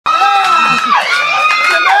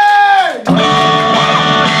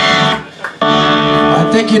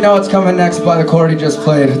think you know what's coming next by the chord he just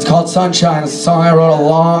played. It's called Sunshine. It's a song I wrote a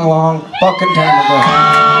long fucking time ago.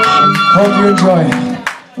 Hope you enjoy it.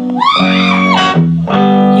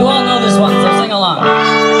 You all know this one, so sing along.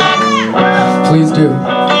 Please do.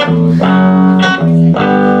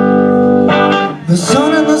 The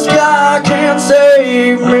sun in the sky can't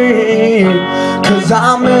save me, 'cause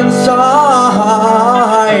I'm inside,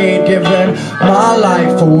 giving my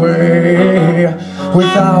life away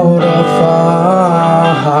without a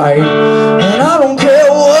fight. And I don't care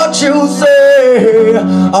what you say,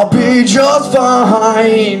 I'll be just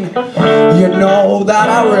fine. You know that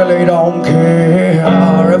I really don't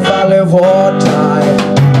care if I live or die.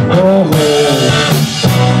 Oh.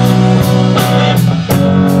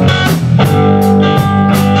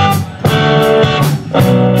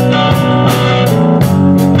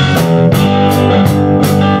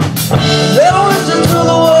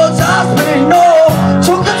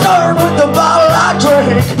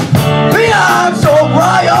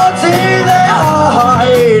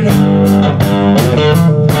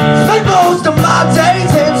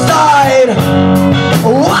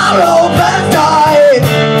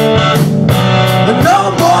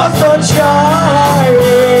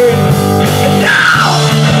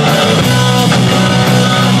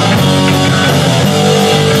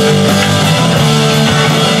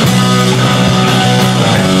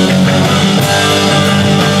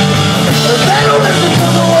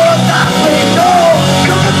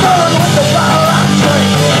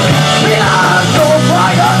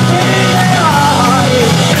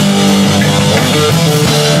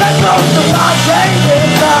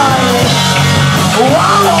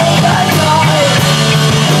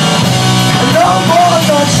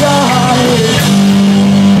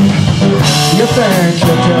 You think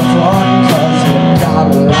you're different 'cause you got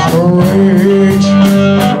a lot of rage.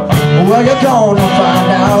 Well, you're gonna find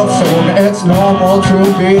out soon it's normal to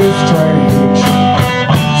be strange.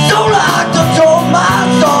 So lock the door, my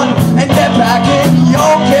son, and get back in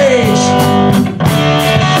your cage.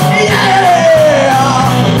 Yeah,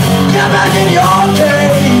 get back in your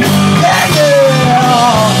cage. Yeah, yeah.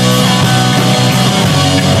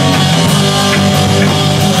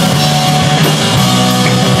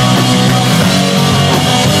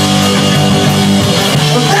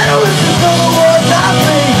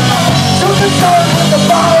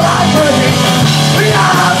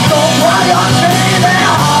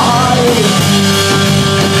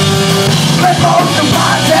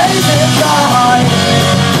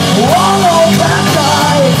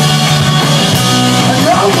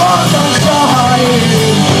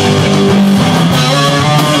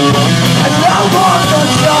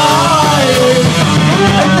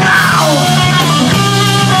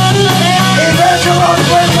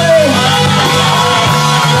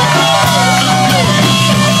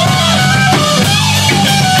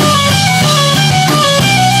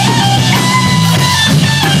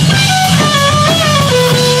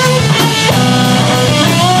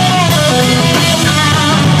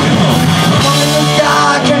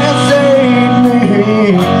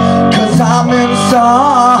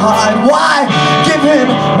 Why giving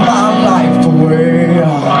my life away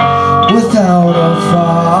without a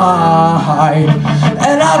fight?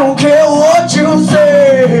 And I don't care what you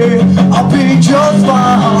say, I'll be just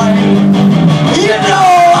fine. You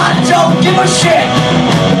know I don't give a shit.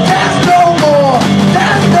 There's no more,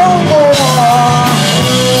 there's no more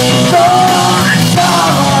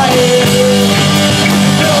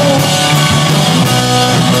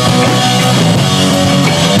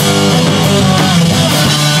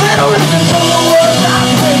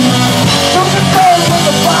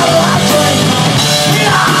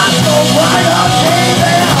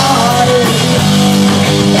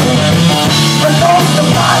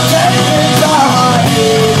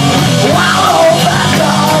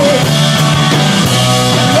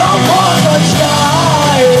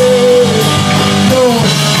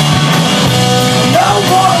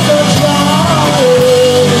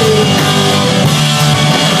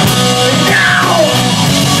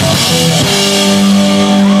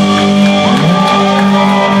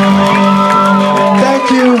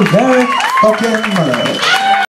very fucking much.